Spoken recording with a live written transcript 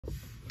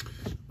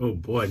Oh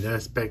boy, didn't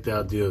expect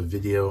I'll do a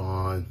video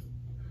on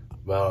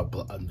a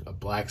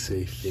Black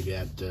City figure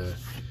after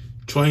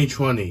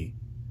 2020.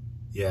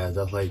 Yeah,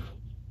 that's like,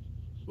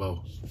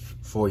 well,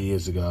 4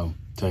 years ago,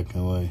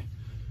 technically.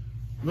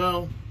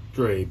 Well,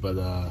 great, but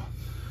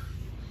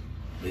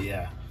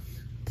yeah.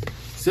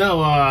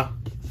 So,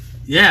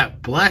 yeah,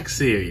 Black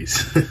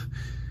Series.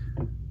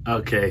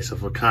 Okay, so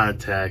for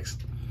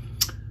context,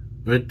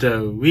 with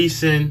the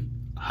recent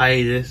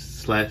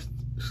hiatus /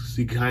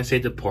 you can kind of say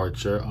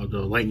departure of the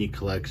Lightning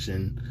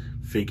Collection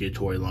figure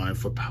toy line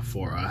for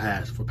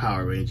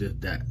Power Rangers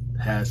that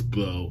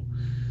Hasbro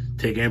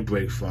taking a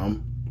break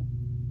from,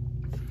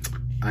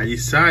 I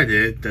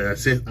decided that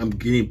since I'm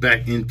getting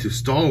back into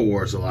Star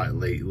Wars a lot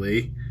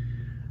lately,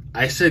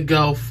 I should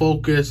go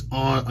focus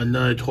on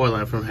another toy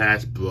line from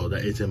Hasbro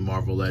that isn't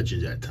Marvel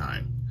Legends at the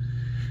time.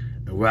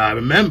 And where I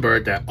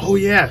remembered that,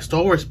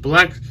 Star Wars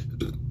Black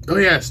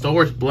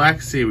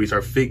Series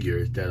are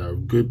figures that are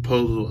good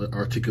pose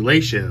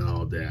articulation and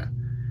all that.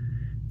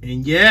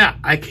 And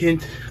I can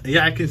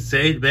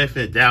say the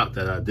benefit of the doubt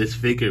that this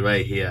figure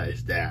right here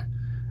is that.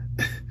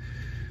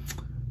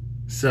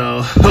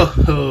 So,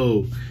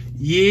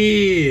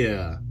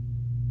 yeah.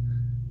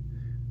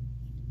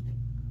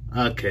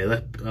 Okay,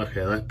 let's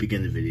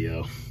begin the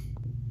video.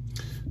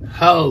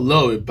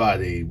 Hello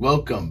everybody,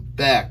 welcome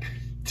back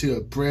to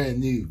a brand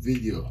new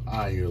video.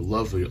 I'm your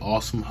lovely,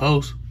 awesome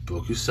host,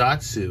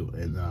 Bokusatsu,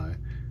 and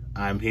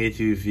I'm here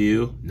to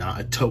review kind of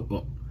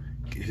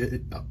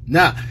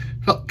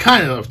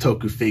a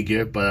Toku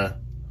figure, but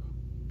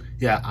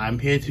I'm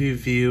here to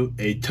review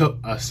a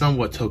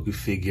somewhat Toku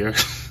figure.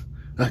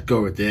 Let's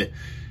go with it.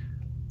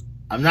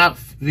 I'm not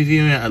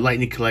reviewing a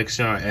Lightning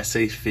Collection or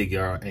SA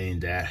figure or any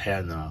of that.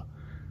 Hell no.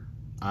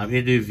 I'm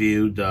here to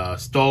review the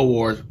Star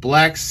Wars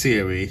Black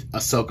Series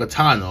Ahsoka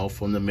Tano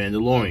from the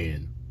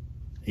Mandalorian.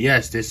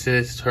 Yes, this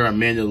is her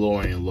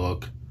Mandalorian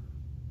look.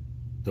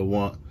 The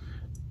one.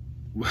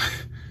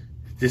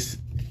 This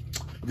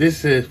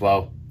is,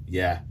 well,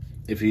 yeah.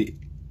 If you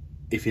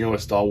know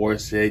what Star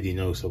Wars is, you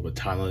know what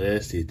Tano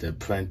is. He's the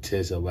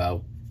apprentice of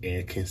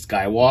Anakin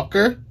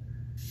Skywalker.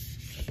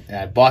 And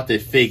I bought the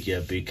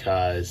figure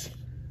because,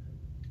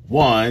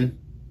 one,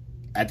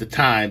 at the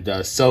time, the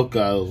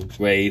Ahsoka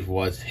wave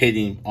was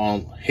hitting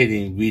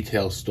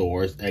retail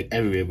stores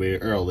everywhere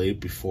early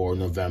before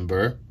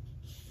November.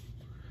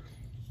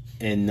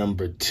 And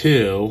number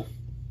two,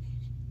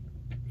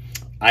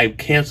 I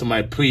canceled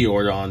my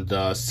pre-order on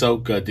the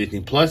Ahsoka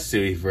Disney Plus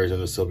series version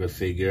of the Ahsoka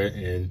figure,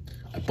 and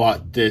I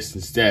bought this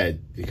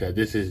instead because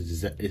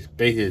it's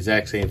basically the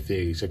exact same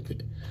figure,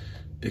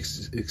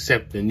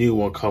 except the new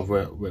one comes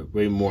with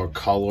way more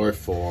color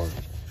for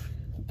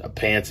the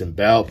pants and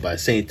belt. But at the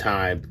same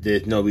time,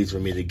 there's no reason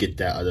for me to get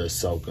that other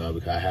Ahsoka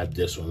because I have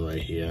this one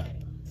right here.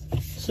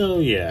 So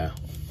yeah.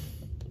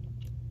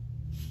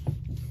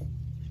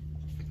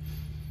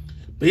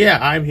 But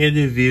I'm here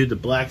to review the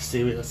Black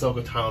Series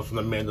Ahsoka Tano from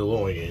the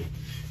Mandalorian,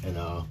 and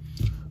I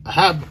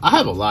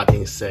have a lot of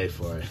things to say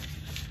for it.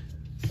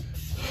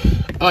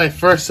 Alright,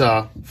 first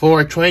off,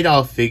 for a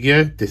 $20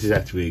 figure, this is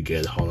actually really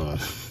good. Hold on.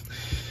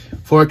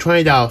 For a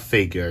 $20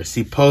 figure,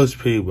 she posed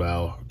pretty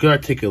well, good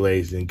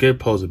articulation, good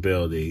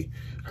posability.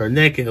 Her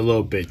neck is a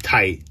little bit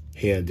tight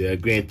here and there.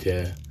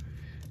 Granted,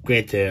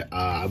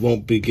 I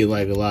won't be getting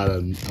a lot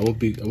of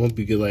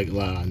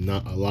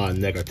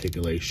neck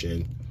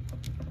articulation.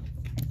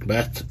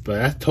 But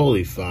that's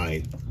totally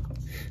fine.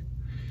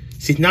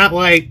 She's not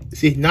like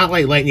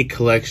Lightning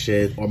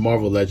Collection or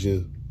Marvel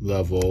Legends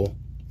level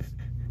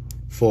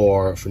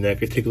for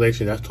neck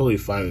articulation. That's totally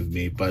fine with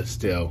me, but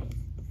still.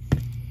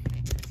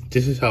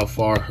 This is how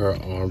far her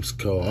arms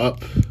go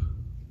up.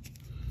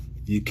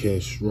 You can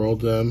roll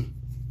them.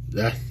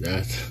 I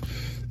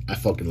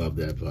fucking love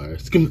that part.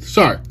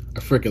 Sorry,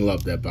 I freaking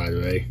love that, by the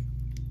way.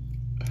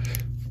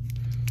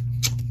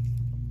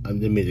 I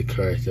didn't mean to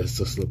curse, that's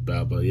just slipped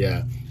out, but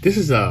yeah. This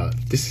is a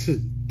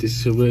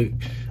really,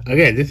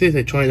 again, this is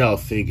a $20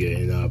 figure,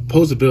 and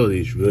posability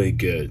is really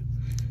good.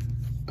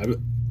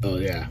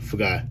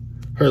 Forgot.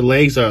 Her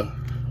legs are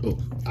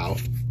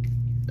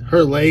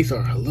her legs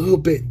are a little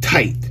bit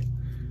tight.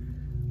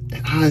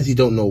 And I honestly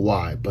don't know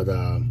why, but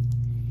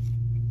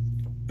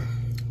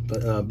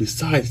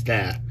besides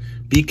that,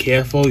 be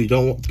careful.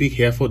 Don't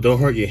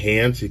hurt your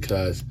hands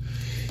because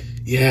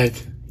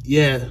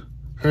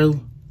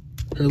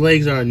her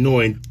legs are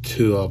annoying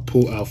to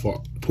pull out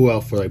for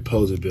like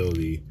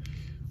posability,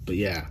 but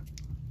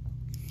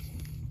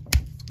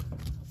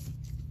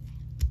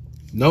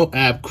no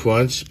ab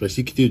crunch, but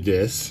she can do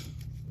this,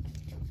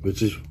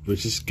 which is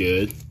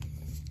good.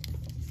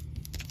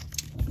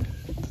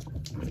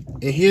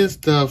 And here's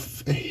the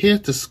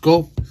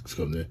scope.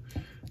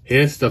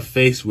 Here's the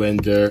face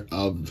render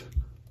of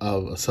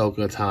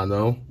Ahsoka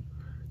Tano.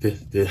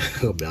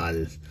 I'll be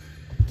honest.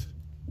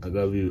 I'm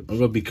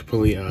gonna be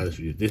completely honest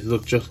with you. This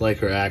looks just like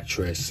her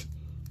actress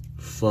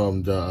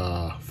from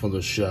the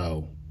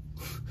show.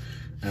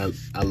 I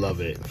love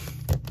it.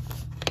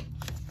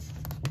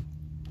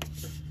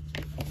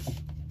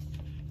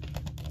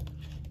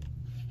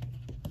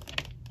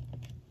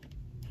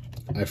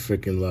 I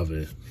freaking love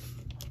it.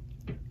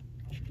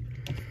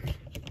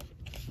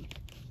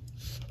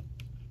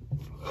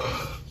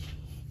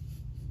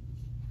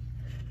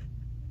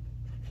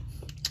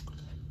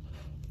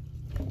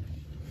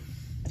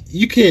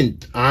 you can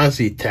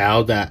honestly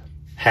tell that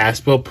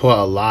Hasbro put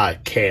a lot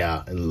of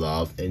care and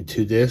love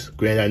into this.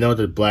 Granted, I know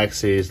the Black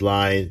Series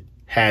line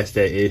has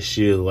that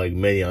issue like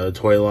many other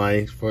toy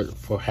lines for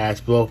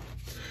Hasbro.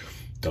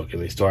 Don't get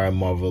me started on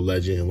Marvel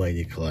Legends and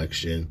Lightning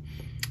Collection.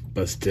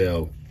 But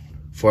still,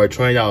 for a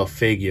 $20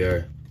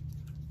 figure,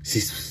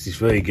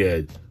 she's really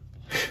good.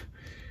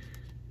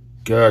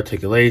 Good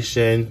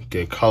articulation,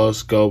 good color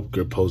scope,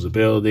 good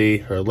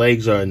posability. Her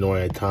legs are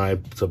annoying at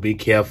times, so be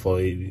careful.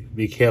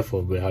 Be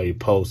careful with how you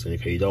pose it,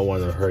 because you don't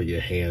want to hurt your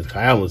hands.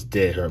 I almost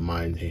did hurt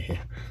my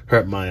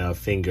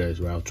fingers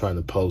when I was trying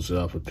to pose it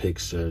up for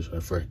pictures when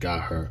I first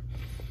got her.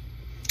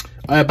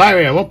 By the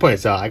way, I want to point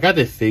this out. I got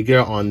the figure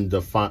on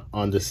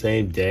the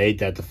same day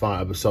that the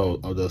final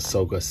episode of the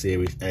Ahsoka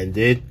series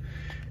ended,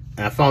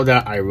 and I found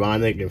that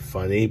ironic and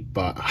funny.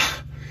 But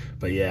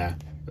yeah.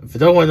 If you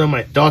don't want to know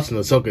my thoughts on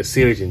the Ahsoka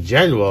series in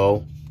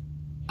general,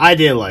 I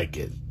didn't like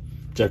it.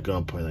 Just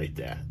gonna point like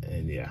that.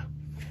 And yeah.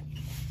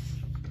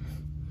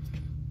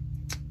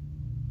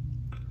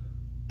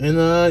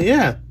 And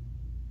yeah.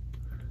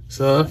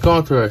 So let's go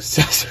on to our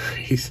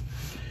accessories.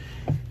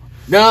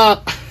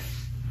 Now,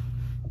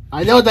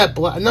 I know that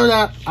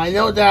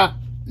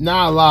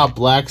not a lot of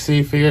Black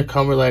Series figures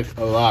come with like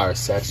a lot of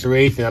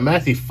accessories, and I'm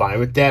actually fine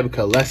with that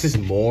because less is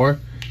more.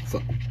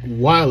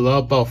 What I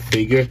love about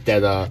figures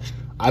that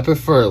I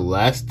prefer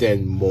less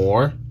than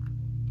more.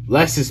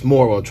 Less is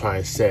more, what I'm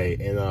trying to say.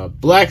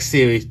 And Black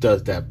Series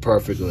does that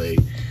perfectly.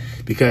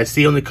 Because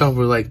she only comes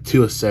with like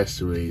 2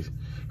 accessories.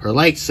 Her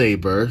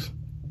lightsabers.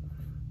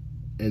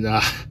 And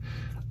I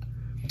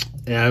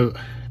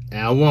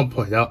want to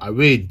point out, I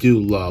really do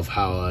love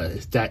how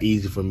it's that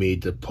easy for me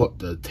to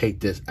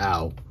take this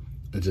out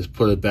and just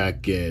put it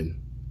back in.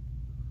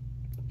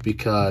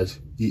 Because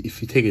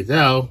if you take it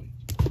out,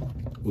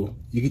 well,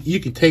 you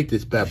can take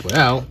this bad boy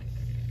out.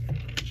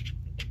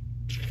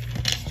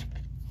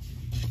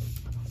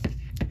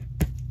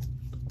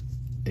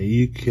 And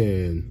you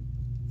can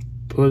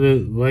put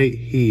it right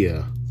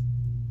here.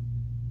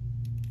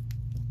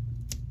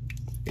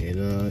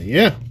 And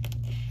yeah.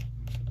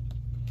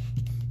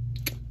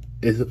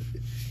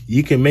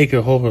 You can make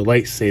her hold her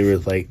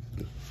lightsabers like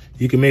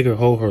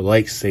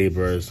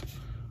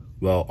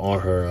well on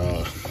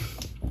her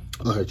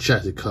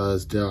chest,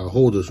 because there are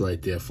holders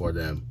right there for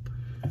them.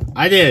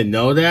 I didn't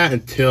know that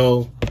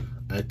until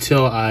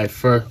I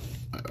first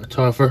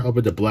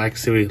opened the Black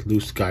Series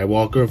Luke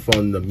Skywalker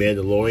from the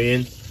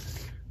Mandalorian.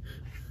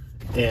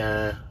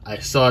 And I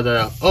saw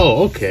that,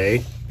 oh,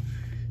 okay.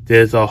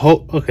 There's a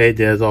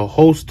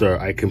holster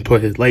I can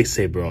put his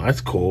lightsaber on. That's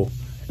cool.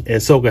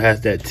 And Ahsoka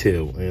has that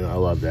too. And I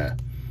love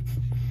that.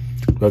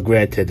 But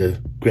granted,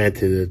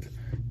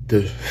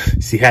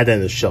 she had that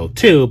in the show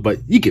too, but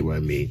you get what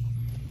I mean.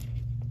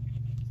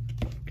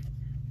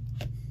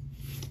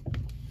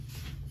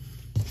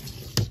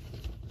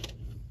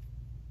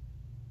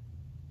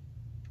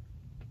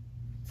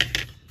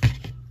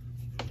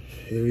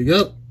 Here we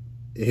go.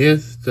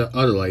 Here's the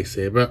other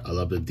lightsaber. I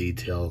love the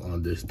detail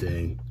on this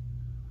thing.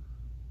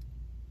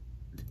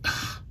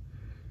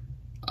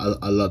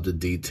 I love the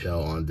detail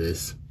on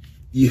this.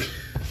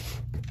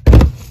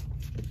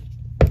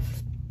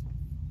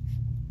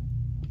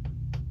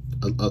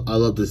 I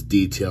love this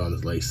detail on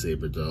this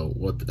lightsaber though.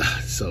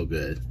 So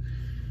good.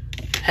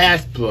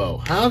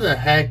 Hasbro, how the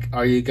heck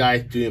are you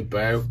guys doing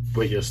better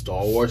with your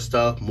Star Wars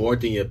stuff more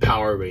than your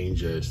Power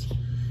Rangers?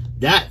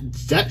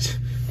 That's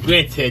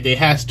granted, they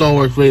had Star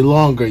Wars way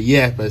longer,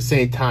 yeah, but at the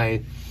same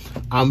time,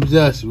 I'm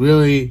just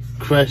really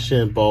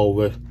questionable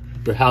with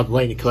how the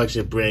Lightning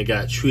Collection brand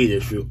got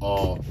treated through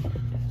all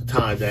the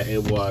time that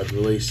it was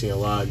releasing a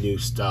lot of new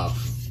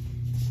stuff.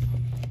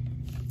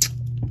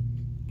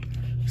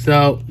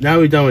 So, now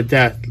we're done with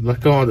that, let's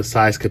go on to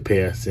size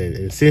comparison.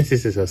 And since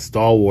this is a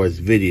Star Wars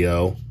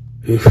video,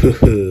 here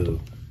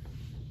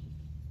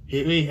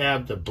we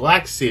have the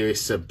Black Series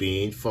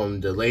Sabine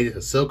from the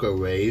latest Ahsoka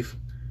rave.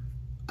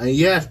 And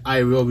yes,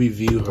 I will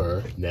review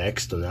her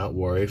next, do not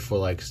worry, for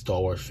like Star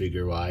Wars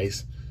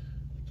figure-wise.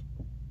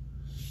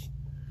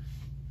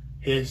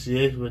 Here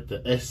she is with the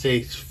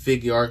S8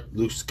 figure art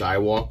Luke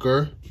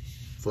Skywalker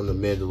from the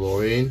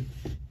Mandalorian.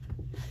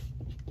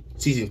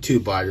 Season 2,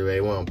 by the way,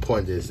 I want to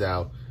point this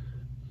out.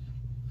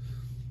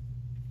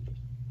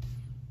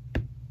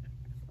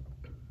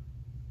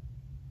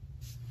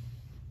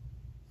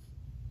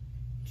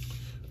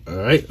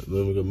 Alright,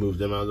 then we're going to move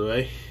them out of the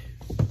way.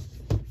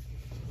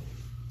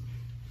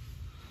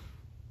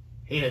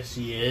 Here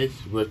she is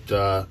with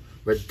the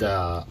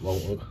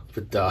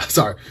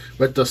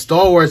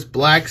Star Wars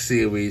Black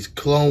Series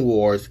Clone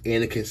Wars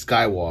Anakin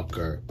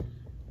Skywalker.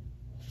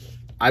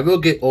 I will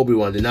get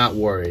Obi-Wan, do not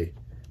worry.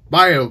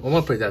 By the way, I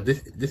want to point out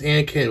this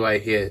Anakin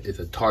right here is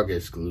a Target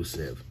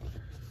exclusive.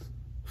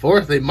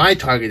 Fortunately, my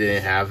Target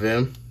didn't have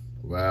him.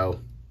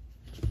 Well,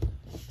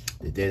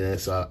 it didn't,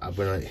 so I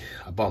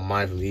bought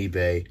mine from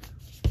eBay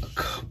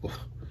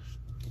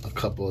a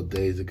couple of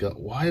days ago.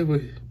 Why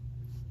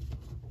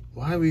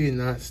will you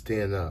not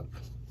stand up?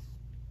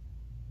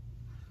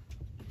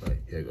 Right,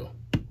 here you go.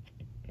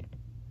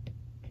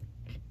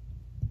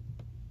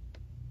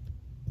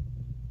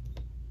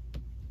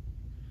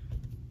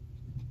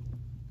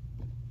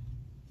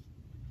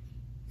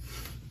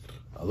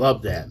 I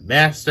love that.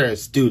 Master and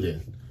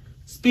student.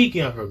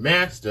 Speaking of her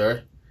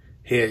master,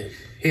 here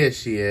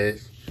she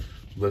is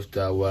with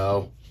the,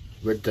 well,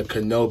 with the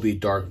Kenobi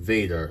Darth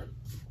Vader.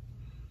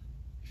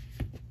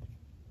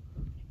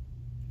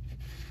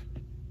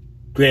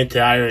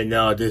 Granted, I already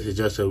know this is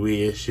just a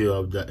reissue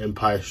of the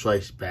Empire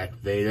Strikes Back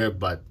Vader,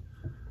 but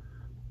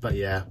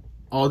yeah.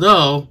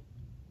 Although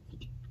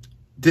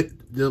the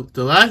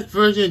last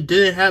version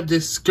didn't have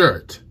this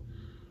skirt,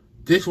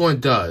 this one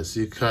does,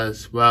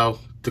 because, well,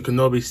 the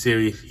Kenobi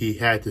series he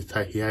had this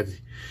type,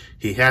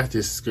 he has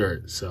this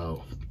skirt,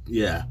 so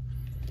yeah.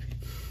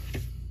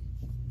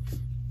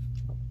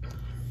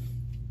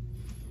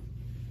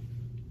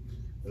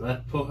 And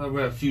let's put her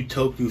with a few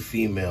Toku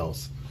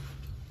females.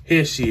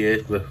 Here she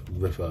is with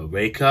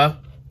Reika.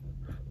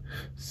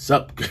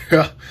 Sup,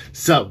 girl?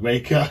 Sup,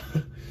 Reika?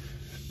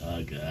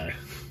 Oh, God.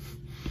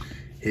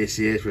 Here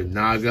she is with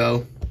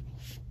Nago.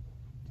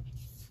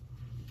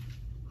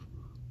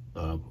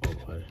 I'll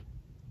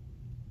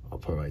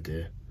put right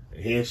there. And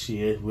here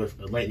she is with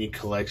the Lightning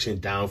Collection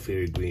Down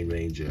Fury Green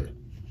Ranger.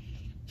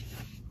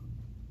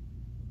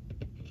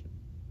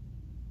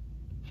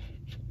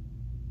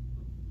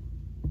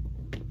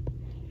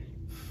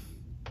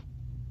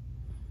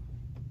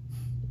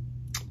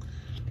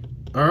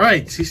 All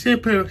right, she's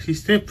did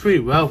pretty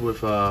well with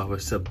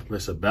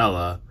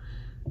Sabella.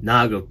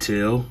 Nago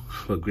too,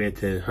 but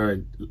granted,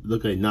 her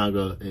look like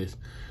Nago is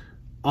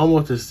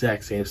almost the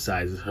exact same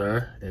size as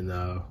her,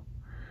 and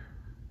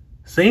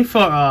same for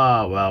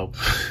well,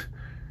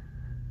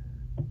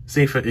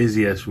 same for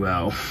Izzy as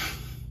well.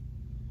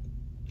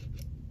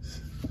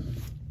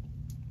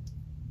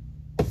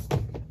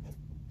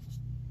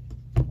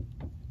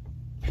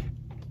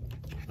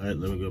 All right,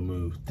 let me go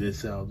move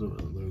this out.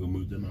 Let me go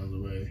move them out of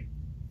the way.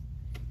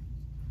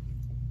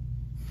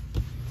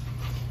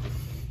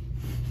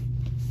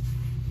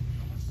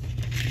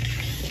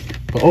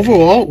 But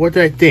overall, what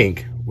did I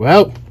think?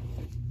 Well,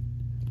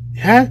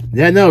 yeah,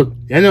 no,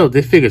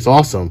 this figure's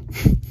awesome.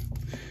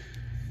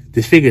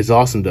 This figure is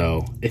awesome,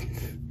 though.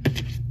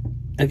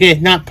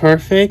 Again, not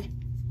perfect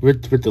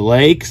with the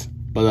legs,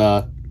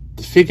 but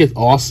the figure's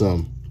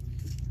awesome.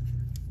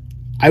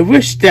 I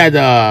wish that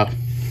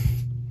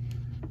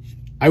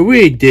I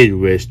really did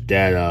wish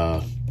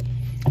that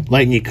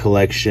Lightning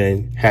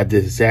Collection had the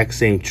exact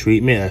same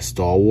treatment as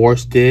Star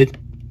Wars did.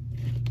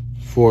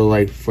 For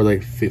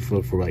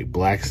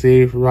Black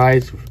Series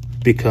rides,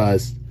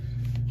 because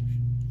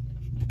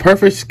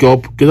perfect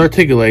scope, good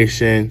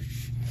articulation,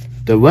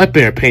 the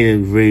weapon are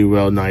painted really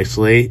well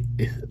nicely.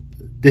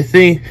 The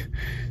thing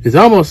is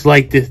almost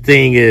like this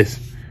thing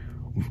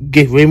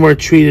gets way more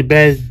treated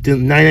better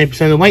than 99% of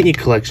the Lightning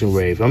Collection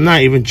rave. I'm not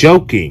even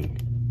joking.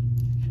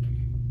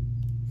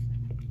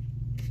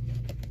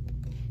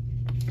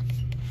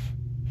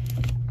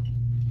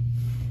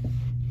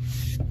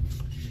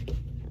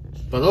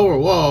 But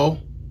overall,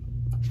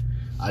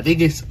 I think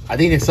the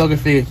Ahsoka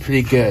figure is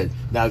pretty good.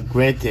 Now,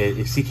 granted,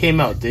 if she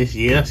came out this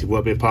year, she would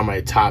have been part of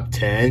my top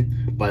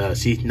 10, but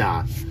she's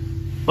not.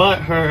 But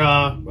her,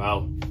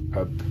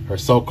 her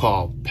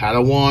so-called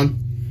Padawan,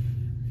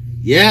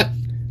 yep,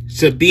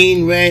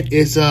 Sabine Wren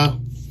is oh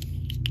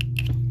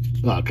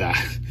God,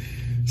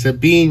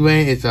 Sabine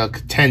Wren is a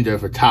contender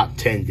for top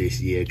 10 this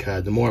year.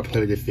 Cause the more I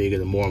play with the figure,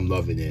 the more I'm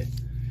loving it.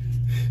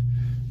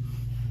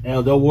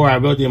 And don't worry, I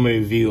will do my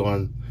review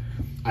on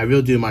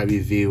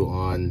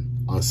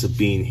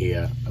Sabine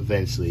here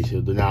eventually,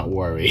 so do not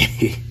worry.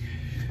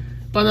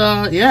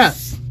 But yeah,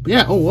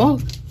 oh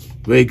well,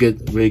 very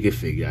good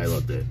figure. I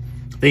loved it.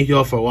 Thank you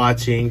all for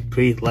watching.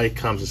 Please like,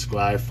 comment,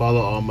 subscribe, follow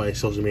all my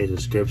social media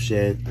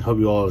description. I hope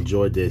you all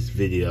enjoyed this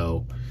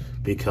video,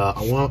 because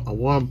I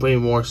want to bring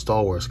more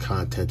Star Wars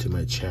content to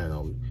my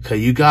channel. Cause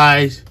you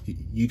guys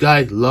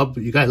love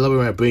it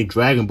when I bring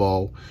Dragon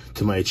Ball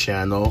to my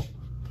channel.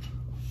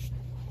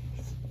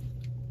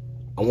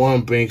 I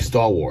want to bring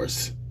Star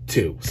Wars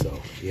too,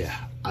 so yeah,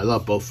 I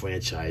love both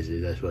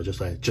franchises as well,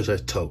 just like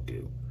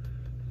Toku.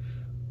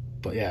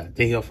 But yeah,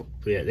 thank you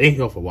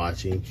all for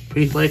watching.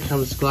 Please like,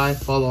 comment, subscribe,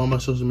 follow all my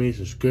social media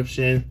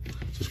subscription.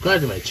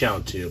 Subscribe to my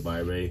channel too,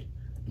 by the way.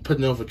 Put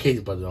the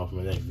notification button on for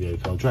my next video.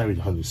 I'm trying to reach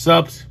 100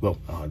 subs. Well,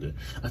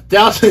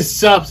 1,000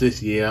 subs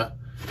this year,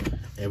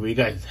 and with you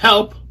guys'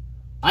 help,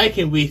 I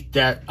can reach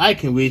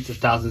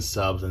 1,000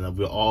 subs, and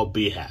we'll all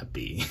be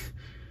happy.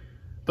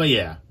 But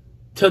yeah.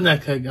 Till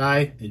next time,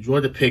 guys,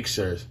 enjoy the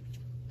pictures.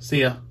 See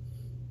ya.